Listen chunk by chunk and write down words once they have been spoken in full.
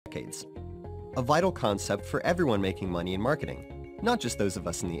decades. A vital concept for everyone making money in marketing, not just those of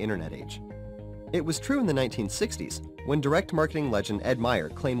us in the internet age. It was true in the 1960s, when direct marketing legend Ed Meyer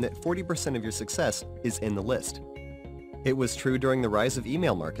claimed that 40% of your success is in the list. It was true during the rise of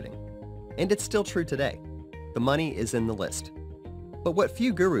email marketing. And it's still true today. The money is in the list. But what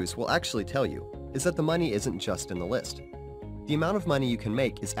few gurus will actually tell you is that the money isn't just in the list. The amount of money you can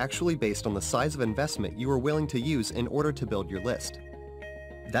make is actually based on the size of investment you are willing to use in order to build your list.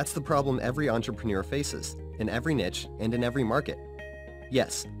 That's the problem every entrepreneur faces, in every niche and in every market.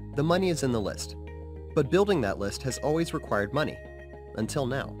 Yes, the money is in the list. But building that list has always required money, until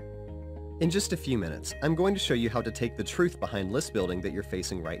now. In just a few minutes, I'm going to show you how to take the truth behind list building that you're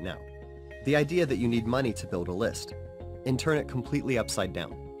facing right now. The idea that you need money to build a list, and turn it completely upside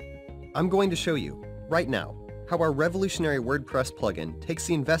down. I'm going to show you, right now, how our revolutionary WordPress plugin takes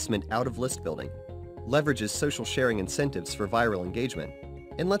the investment out of list building, leverages social sharing incentives for viral engagement,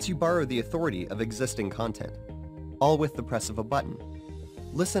 and lets you borrow the authority of existing content, all with the press of a button.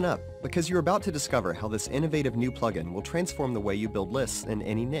 Listen up, because you're about to discover how this innovative new plugin will transform the way you build lists in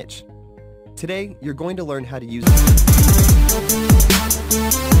any niche. Today, you're going to learn how to use it.